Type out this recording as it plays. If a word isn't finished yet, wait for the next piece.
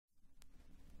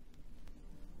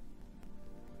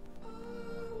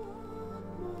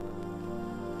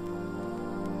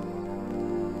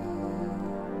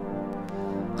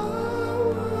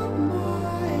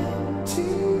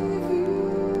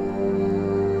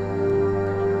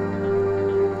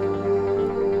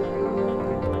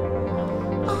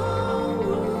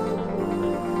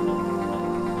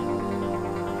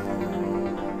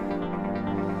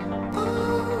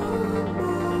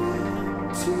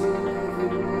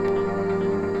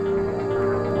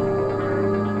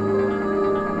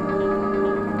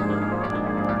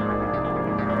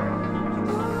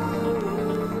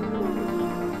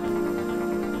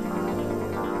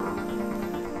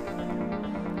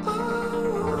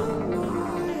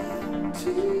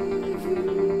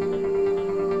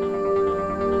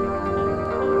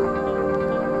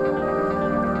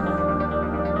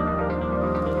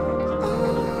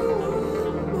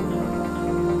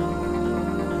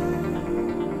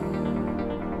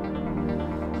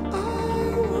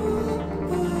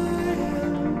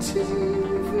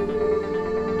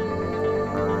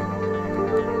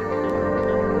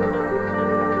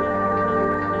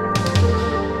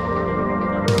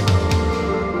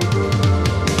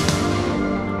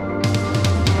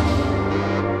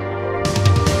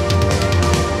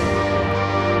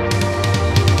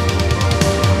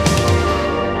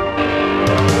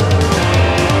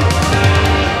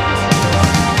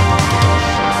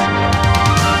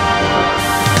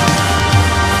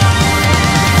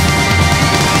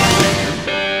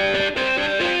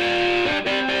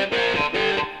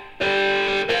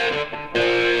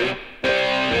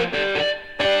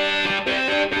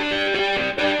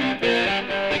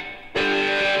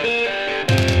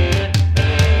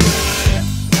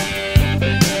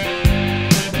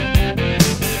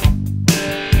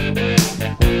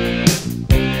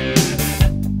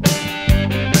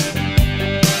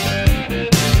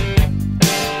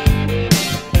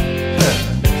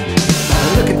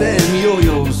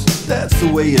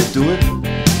the way you do it.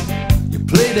 You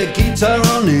play the guitar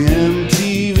on the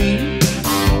MTV.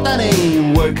 That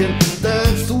ain't working,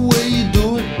 that's the way you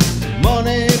do it.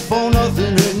 Money for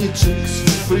nothing and your chicks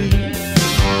for free.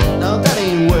 Now that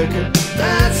ain't working,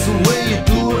 that's the way you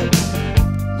do it.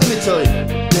 Let me tell you,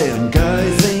 damn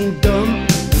guys ain't dumb.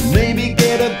 Maybe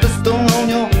get a blister on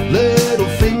your little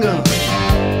finger.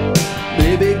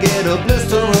 Maybe get a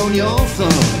blister on your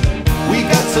thumb. We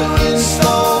got to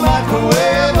install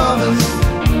microwave ovens,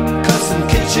 custom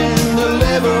kitchen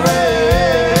deliveries.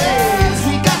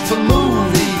 We got to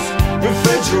move these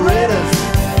refrigerators.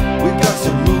 We got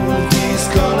to move these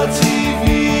color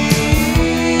TVs.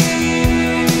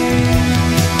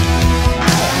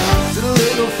 To the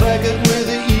little faggot with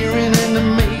the earring and the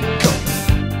makeup.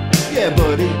 Yeah,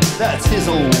 buddy, that's his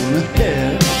own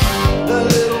hair. The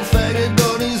little faggot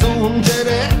got his own jet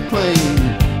airplane.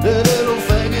 The little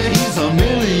faggot, he's a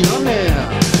millionaire.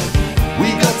 We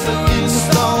got to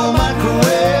install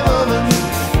microwave ovens,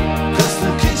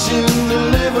 custom kitchen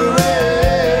deliveries.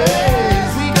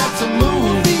 We got to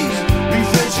move these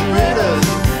refrigerators.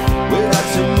 We got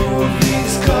to move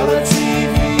these color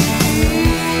TVs.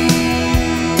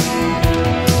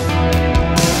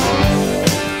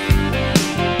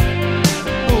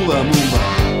 Move on, move on.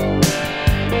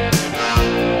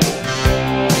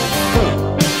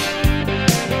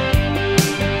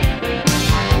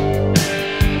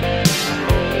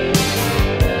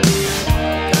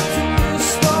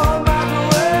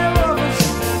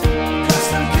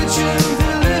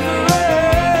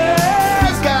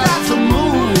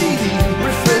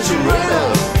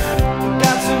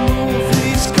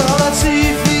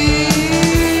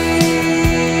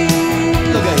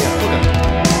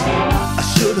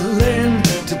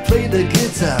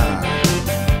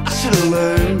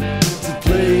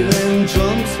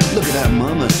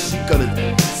 Mama, she got it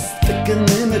sticking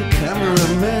in the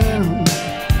cameraman.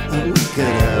 Oh, we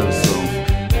could have some.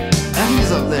 And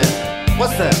he's up there.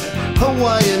 What's that?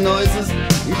 Hawaiian noises.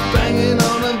 He's banging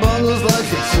on the bongos like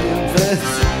a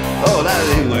chimpanzee. Oh, that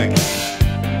ain't working.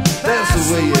 That's the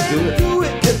way you do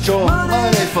it. Get your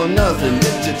money for nothing.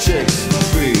 Get your chicks for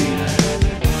free.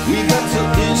 We got to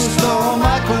install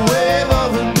microwave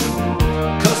oven,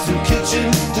 custom kitchen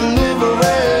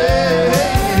deliveries.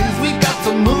 We got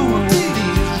to move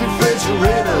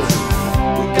refrigerators.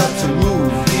 We got to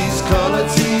move these color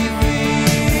TVs.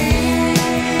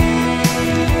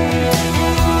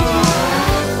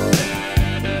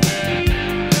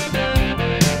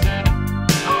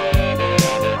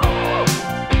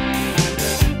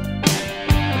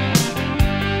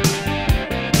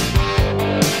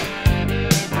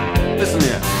 Listen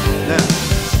here, now,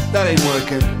 that ain't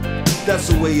working. That's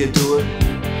the way you do it.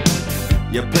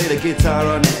 You play the guitar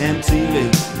on the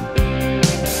MTV.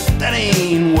 That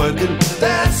ain't working,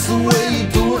 that's the way you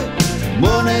do it.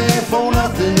 Money for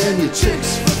nothing and your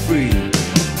chicks for free.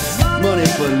 Money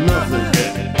for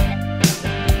nothing.